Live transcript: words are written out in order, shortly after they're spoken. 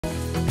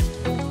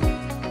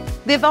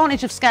The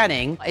advantage of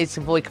scanning is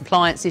to avoid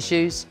compliance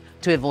issues,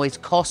 to avoid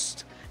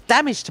cost,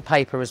 damage to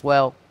paper as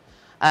well,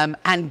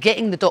 and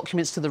getting the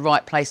documents to the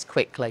right place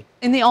quickly.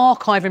 In the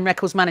archive and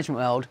records management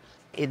world,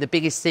 the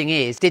biggest thing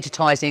is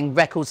digitising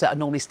records that are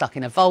normally stuck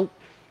in a vault,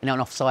 an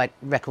off-site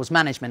records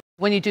management.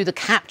 When you do the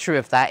capture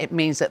of that, it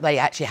means that they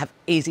actually have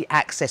easy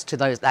access to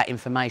that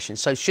information.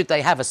 So should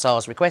they have a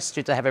SARS request,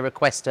 should they have a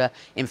request for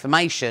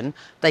information,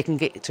 they can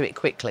get to it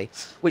quickly,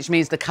 which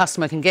means the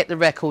customer can get the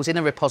records in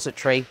a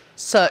repository,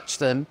 search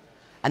them,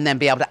 and then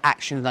be able to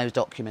action those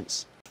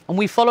documents. And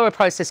we follow a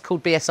process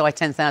called BSI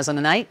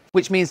 10008,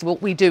 which means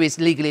what we do is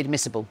legally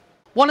admissible.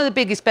 One of the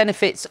biggest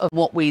benefits of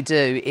what we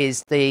do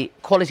is the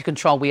quality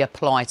control we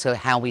apply to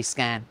how we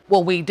scan.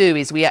 What we do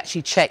is we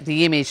actually check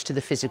the image to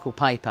the physical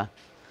paper.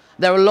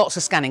 There are lots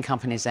of scanning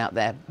companies out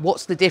there.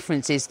 What's the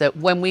difference is that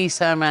when we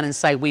turn around and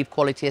say we've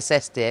quality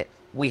assessed it,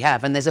 we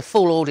have, and there's a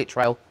full audit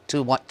trail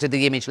to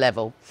the image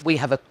level. We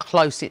have a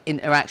close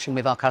interaction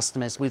with our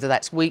customers, whether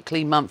that's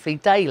weekly, monthly,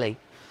 daily.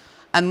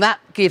 And that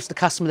gives the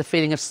customer the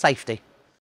feeling of safety.